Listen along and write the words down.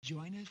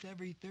Join us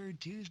every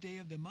third Tuesday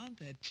of the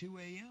month at 2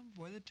 a.m.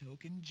 for the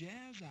Token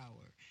Jazz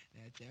Hour.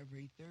 That's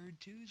every third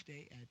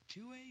Tuesday at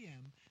 2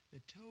 a.m., the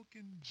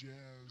Token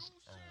Jazz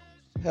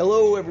Hour.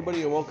 Hello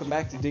everybody and welcome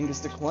back to Dingus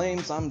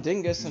Declaims. I'm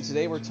Dingus and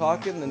today we're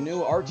talking the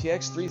new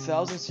RTX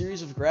 3000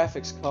 series of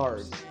graphics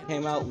cards.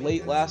 Came out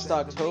late last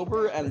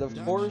October and of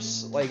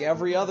course, like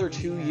every other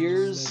 2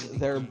 years,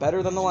 they're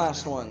better than the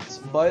last ones.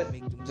 But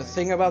the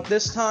thing about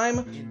this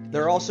time,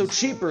 they're also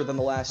cheaper than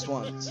the last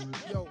ones.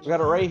 We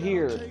got it right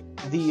here.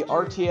 The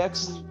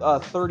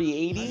RTX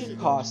 3080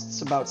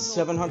 costs about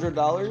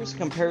 $700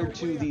 compared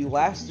to the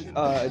last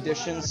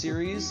edition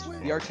series,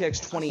 the RTX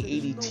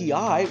 2080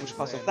 Ti, which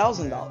costs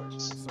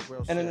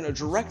 $1,000. And in a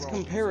direct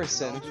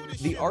comparison,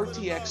 the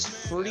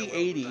RTX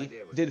 3080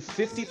 did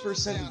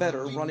 50%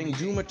 better running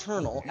Doom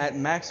Eternal at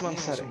maximum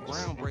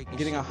settings,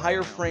 getting a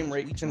higher frame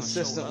rate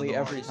consistently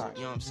every time.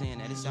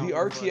 The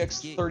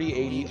RTX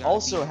 3080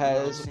 also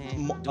has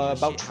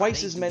about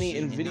twice as many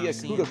NVIDIA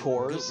CUDA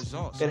cores.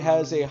 It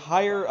has a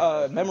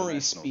higher memory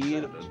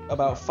speed,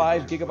 about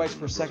 5 gigabytes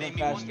per second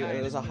faster, and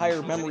it has a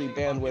higher memory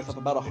bandwidth of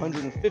about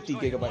 150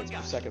 gigabytes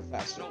per second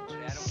faster.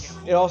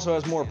 It also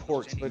has more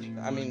ports, but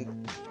I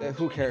mean,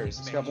 who cares?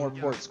 It's got more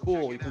ports.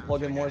 Cool, you can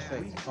plug in more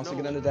things. Also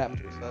get an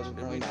adapter, so that doesn't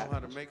really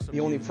matter. The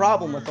only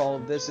problem with all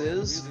of this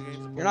is,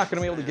 you're not going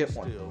to be able to get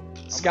one.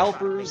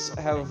 Scalpers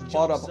have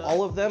bought up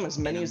all of them, as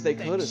many as they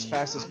could, as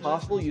fast as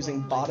possible,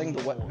 using bots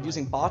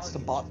to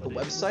bot the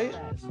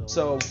website.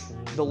 So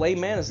the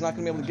layman is not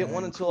going to be able to get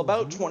one until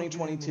about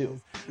 2022.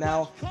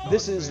 Now,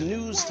 this is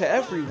news to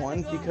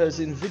everyone because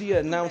NVIDIA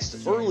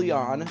announced early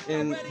on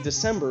in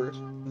December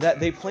that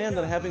they planned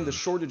on having the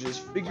shortages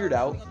figured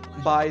out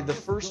by the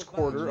first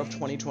quarter of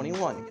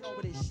 2021.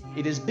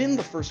 It has been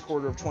the first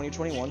quarter of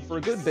 2021 for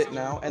a good bit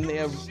now, and they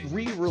have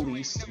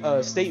re-released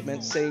a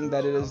statement saying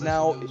that it is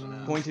now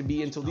going to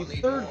be until the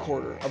third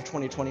quarter of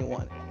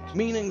 2021,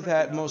 meaning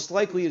that most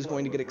likely is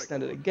going to get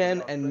extended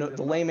again, and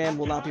the layman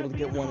will not be able to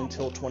get one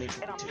until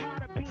 2022.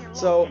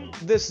 So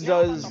this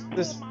does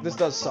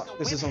suck.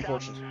 This is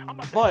unfortunate.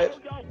 But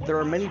there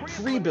are many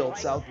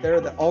pre-builts out there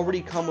that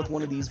already come with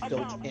one of these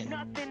built in.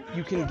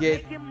 You can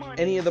get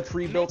any of the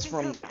pre-builts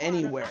from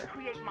anywhere,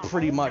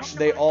 pretty much.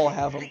 They all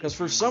have them, because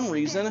for some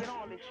reason,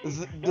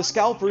 the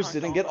scalpers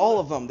didn't get all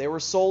of them. They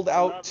were sold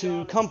out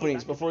to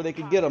companies before they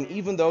could get them,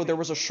 even though there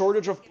was a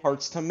shortage of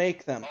parts to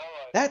make them.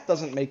 That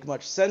doesn't make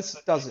much sense,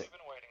 does it?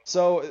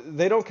 So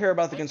they don't care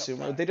about the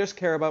consumer, they just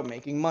care about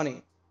making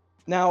money.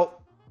 Now,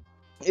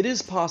 it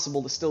is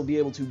possible to still be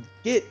able to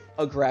get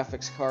a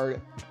graphics card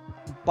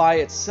by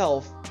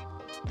itself,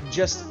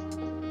 just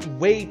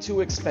way too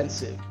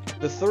expensive.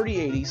 The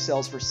 3080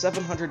 sells for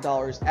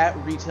 $700 at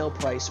retail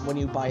price when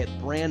you buy it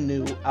brand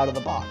new out of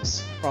the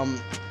box from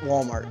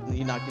Walmart.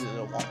 You're not getting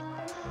it at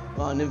Walmart.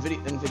 On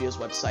NVIDIA's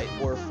website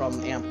or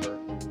from Ampere.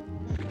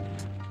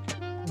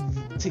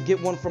 To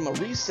get one from a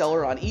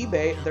reseller on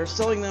eBay, they're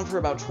selling them for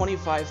about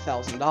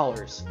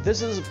 $25,000.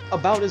 This is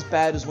about as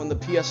bad as when the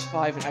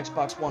PS5 and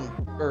Xbox One,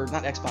 or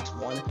not Xbox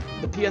One,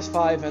 the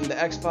PS5 and the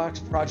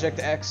Xbox Project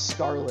X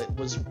Scarlet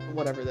was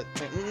whatever that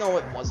thing. No,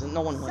 it wasn't.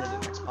 No one wanted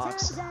an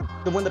Xbox.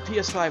 Then when the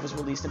PS5 was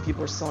released and people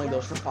were selling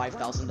those for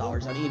 $5,000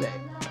 on eBay.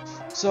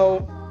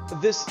 So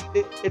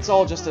it's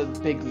all just a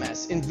big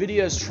mess.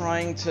 NVIDIA is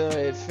trying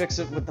to fix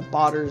it with the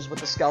botters, with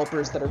the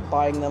scalpers that are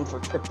buying them for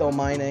crypto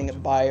mining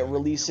by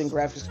releasing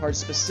graphics cards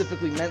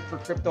specifically meant for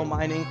crypto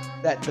mining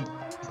that the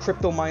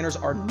crypto miners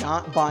are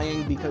not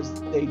buying because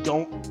they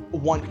don't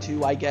want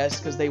to, I guess,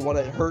 because they want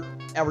to hurt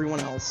everyone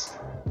else.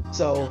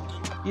 So,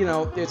 you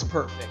know, it's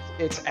perfect.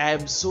 It's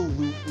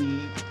absolutely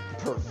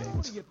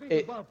perfect.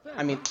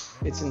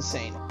 It's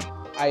insane.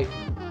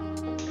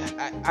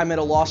 I'm at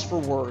a loss for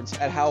words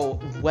at how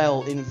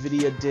well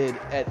NVIDIA did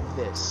at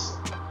this.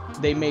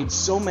 They made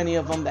so many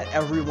of them that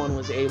everyone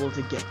was able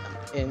to get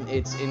them, and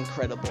it's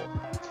incredible.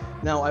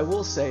 Now, I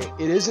will say,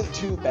 it isn't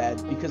too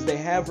bad because they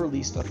have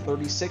released a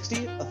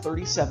 3060, a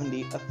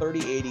 3070, a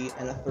 3080,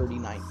 and a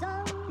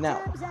 3090.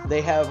 Now,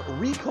 they have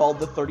recalled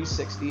the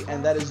 3060,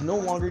 and that is no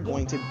longer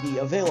going to be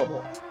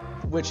available,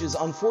 which is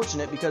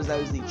unfortunate because that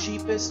is the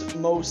cheapest,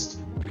 most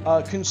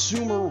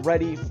consumer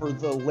ready for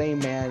the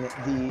layman,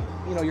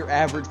 your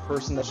average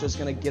person that's just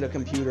going to get a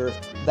computer,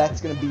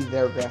 that's going to be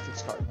their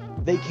graphics card.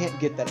 They can't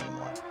get that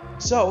anymore.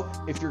 So,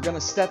 if you're going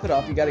to step it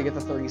up, you got to get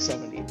the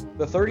 3070.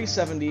 The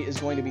 3070 is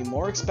going to be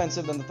more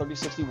expensive than the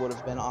 3060 would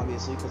have been,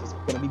 obviously, because it's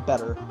going to be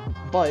better,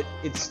 but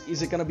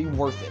is it going to be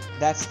worth it?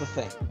 That's the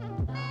thing.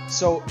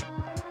 So,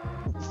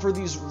 for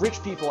these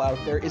rich people out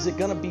there, is it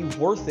going to be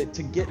worth it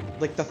to get,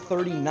 like, the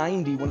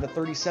 3090 when the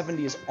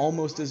 3070 is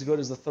almost as good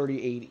as the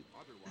 3080?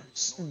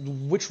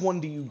 Which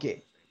one do you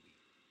get?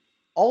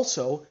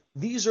 Also,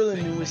 these are the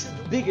newest,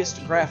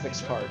 biggest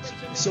graphics cards.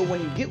 So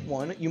when you get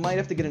one, you might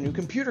have to get a new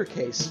computer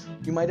case.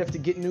 You might have to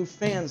get new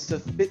fans to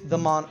fit the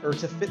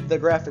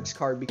graphics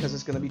card because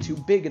it's going to be too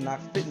big and not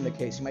fit in the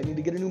case. You might need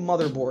to get a new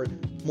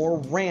motherboard, more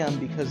RAM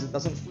because it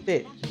doesn't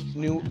fit,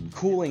 new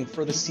cooling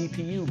for the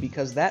CPU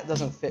because that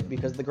doesn't fit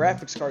because the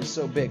graphics card is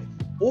so big.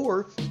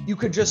 Or you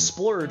could just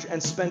splurge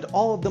and spend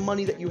all of the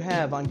money that you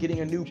have on getting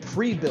a new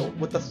pre-built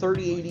with the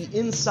 3080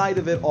 inside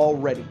of it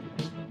already.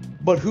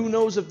 But who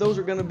knows if those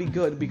are going to be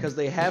good because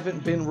they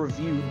haven't been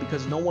reviewed,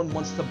 because no one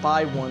wants to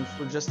buy one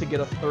for just to get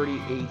a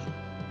 3080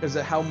 because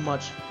of how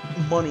much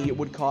money it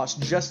would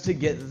cost just to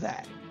get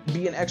that.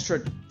 Be an extra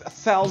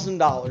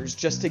 $1,000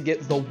 just to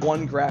get the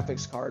one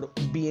graphics card,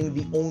 being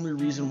the only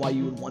reason why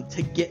you would want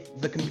to get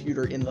the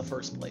computer in the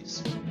first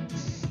place.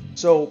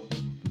 So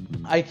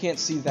I can't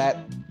see that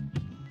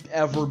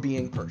ever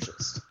being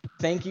purchased.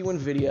 Thank you,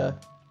 NVIDIA,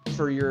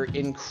 for your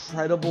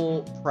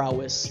incredible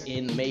prowess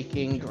in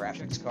making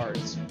graphics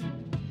cards.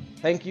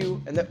 Thank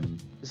you, and that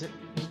is it.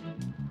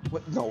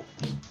 What? No.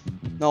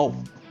 No.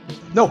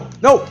 No.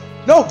 No.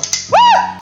 No. Ah!